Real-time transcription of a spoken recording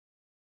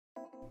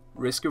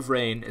Risk of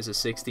Rain is a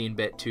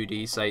 16-bit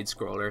 2D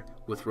side-scroller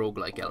with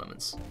roguelike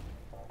elements.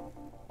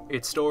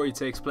 Its story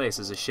takes place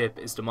as a ship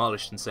is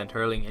demolished and sent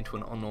hurling into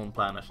an unknown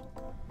planet.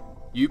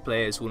 You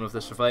play as one of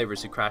the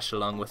survivors who crashed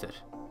along with it.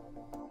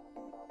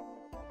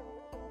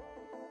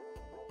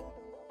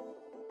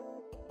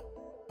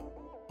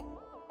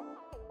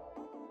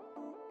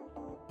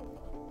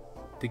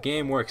 The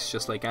game works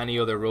just like any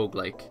other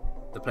roguelike.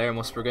 The player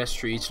must progress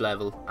through each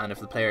level, and if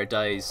the player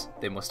dies,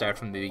 they must start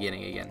from the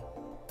beginning again.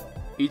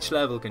 Each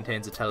level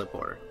contains a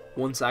teleporter.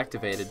 Once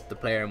activated, the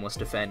player must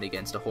defend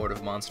against a horde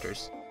of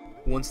monsters.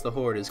 Once the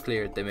horde is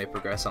cleared, they may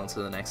progress on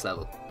to the next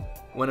level.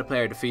 When a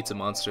player defeats a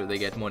monster, they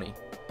get money.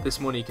 This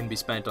money can be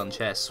spent on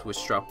chests,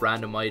 which drop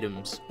random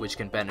items which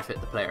can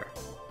benefit the player.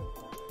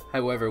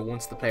 However,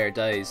 once the player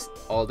dies,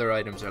 all their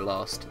items are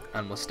lost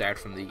and must start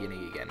from the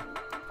beginning again.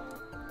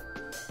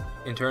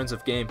 In terms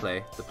of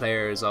gameplay, the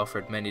player is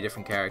offered many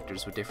different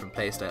characters with different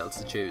playstyles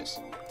to choose.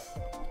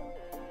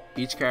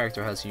 Each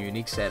character has a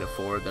unique set of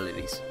 4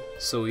 abilities,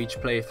 so each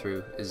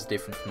playthrough is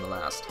different from the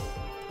last.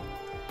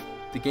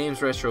 The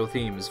game's retro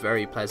theme is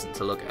very pleasant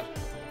to look at.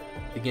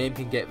 The game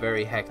can get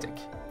very hectic.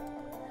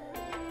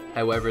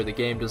 However, the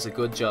game does a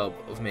good job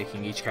of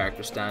making each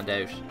character stand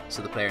out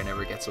so the player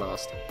never gets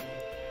lost.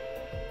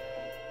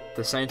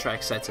 The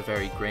soundtrack sets a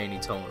very grainy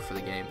tone for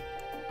the game,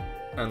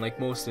 and like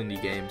most indie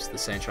games, the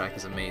soundtrack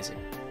is amazing.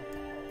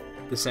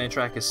 The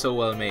soundtrack is so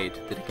well made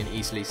that it can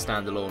easily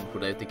stand alone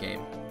without the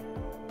game.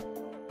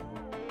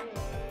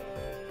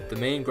 The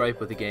main gripe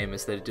with the game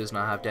is that it does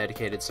not have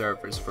dedicated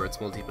servers for its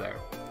multiplayer.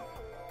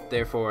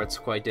 Therefore, it's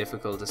quite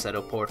difficult to set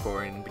up port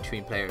forwarding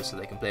between players so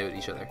they can play with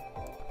each other.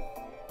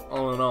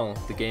 All in all,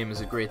 the game is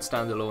a great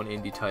standalone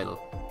indie title.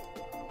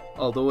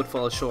 Although it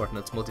falls short in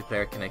its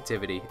multiplayer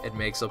connectivity, it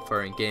makes up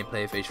for in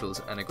gameplay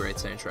visuals and a great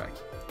soundtrack.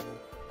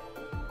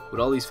 With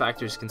all these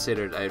factors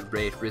considered, I would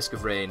rate Risk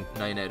of Rain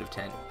 9 out of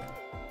 10.